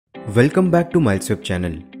Welcome back to MilesWeb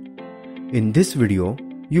channel. In this video,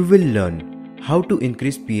 you will learn how to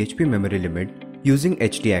increase PHP memory limit using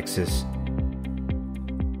htaccess.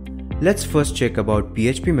 Let's first check about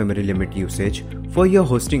PHP memory limit usage for your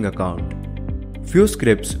hosting account. Few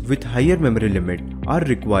scripts with higher memory limit are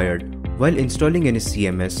required while installing any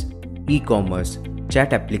CMS, e-commerce,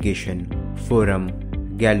 chat application, forum,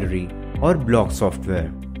 gallery, or blog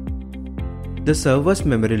software. The server's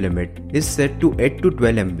memory limit is set to 8 to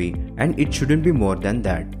 12 MB and it shouldn't be more than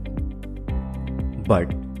that.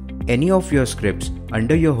 But any of your scripts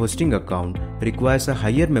under your hosting account requires a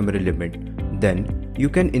higher memory limit, then you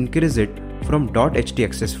can increase it from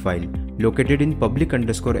 .htaccess file located in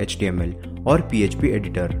public_html or PHP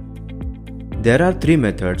editor. There are three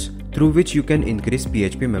methods through which you can increase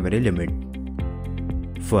PHP memory limit.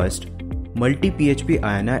 First, MultiPHP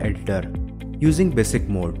INI editor using basic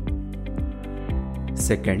mode.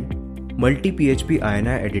 Second, MultiPHP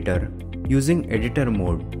INI editor using editor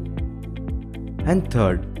mode. And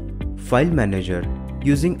third, file manager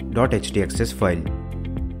using .htaccess file.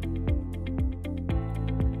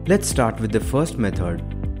 Let's start with the first method,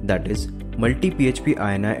 that is MultiPHP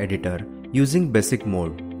INI editor using basic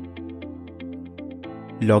mode.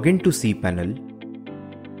 Log in to cpanel.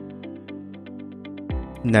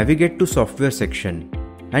 Navigate to software section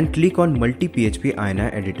and click on MultiPHP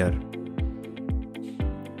INI editor.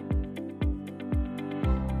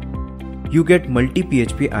 You get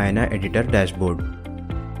MultiPHP INI editor dashboard.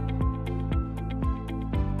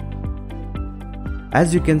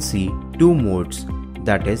 As you can see, two modes,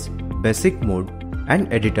 that is basic mode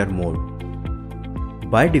and editor mode.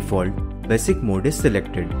 By default, basic mode is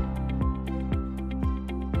selected.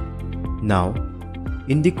 Now,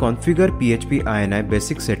 in the configure PHP INI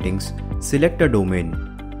basic settings, select a domain.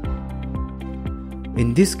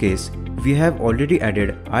 In this case, we have already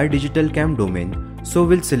added our digitalcam domain, so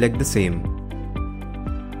we'll select the same.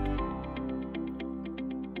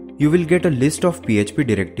 You will get a list of PHP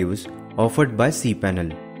directives offered by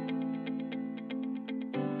cpanel.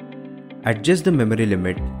 Adjust the memory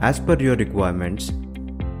limit as per your requirements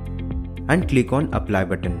and click on Apply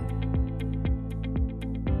button.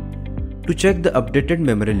 To check the updated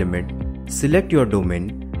memory limit, select your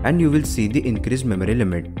domain and you will see the increased memory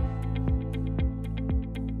limit.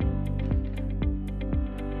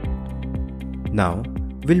 Now,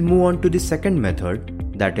 we'll move on to the second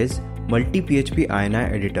method, that is MultiPHP INI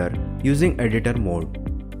editor using editor mode.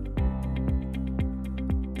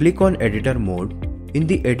 Click on editor mode. In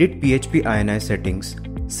the edit PHP INI settings,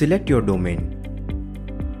 select your domain.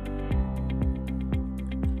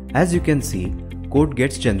 As you can see, code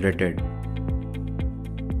gets generated.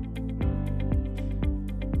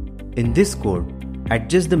 In this code,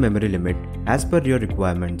 adjust the memory limit as per your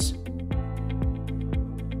requirements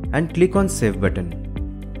and click on Save button.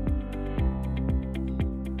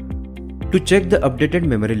 To check the updated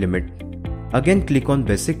memory limit, again click on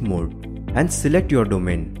Basic mode and select your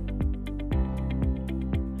domain.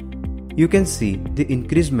 You can see the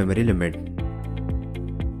increased memory limit.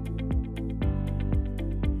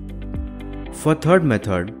 For third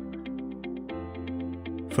method,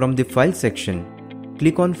 from the File section,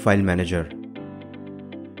 click on File Manager.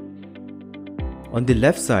 On the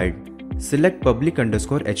left side, select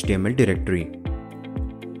public_html directory.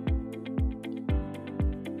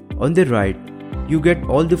 On the right, you get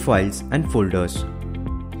all the files and folders.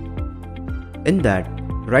 In that,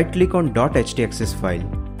 right-click on .htaccess file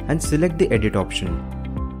and select the edit option.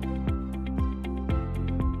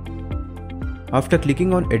 After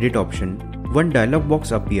clicking on edit option, one dialog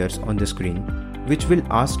box appears on the screen which will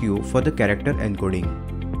ask you for the character encoding.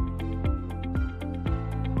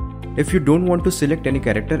 If you don't want to select any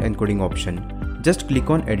character encoding option, just click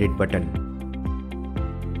on edit button.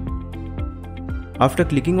 After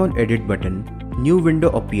clicking on edit button, new window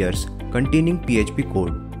appears containing PHP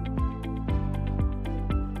code.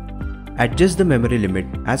 Adjust the memory limit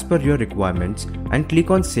as per your requirements and click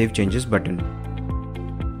on Save Changes button.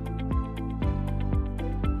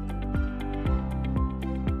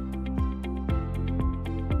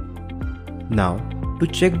 Now, to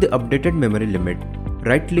check the updated memory limit,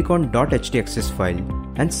 right-click on .htaccess file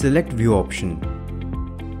and select View option.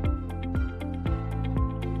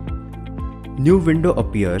 New window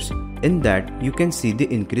appears. In that, you can see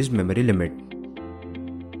the increased memory limit.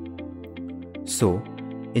 So,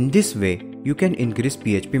 in this way, you can increase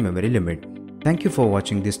PHP memory limit. Thank you for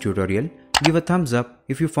watching this tutorial. Give a thumbs up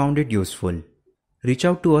if you found it useful. Reach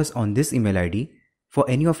out to us on this email ID for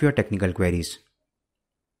any of your technical queries.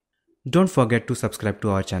 Don't forget to subscribe to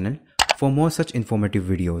our channel for more such informative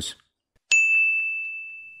videos.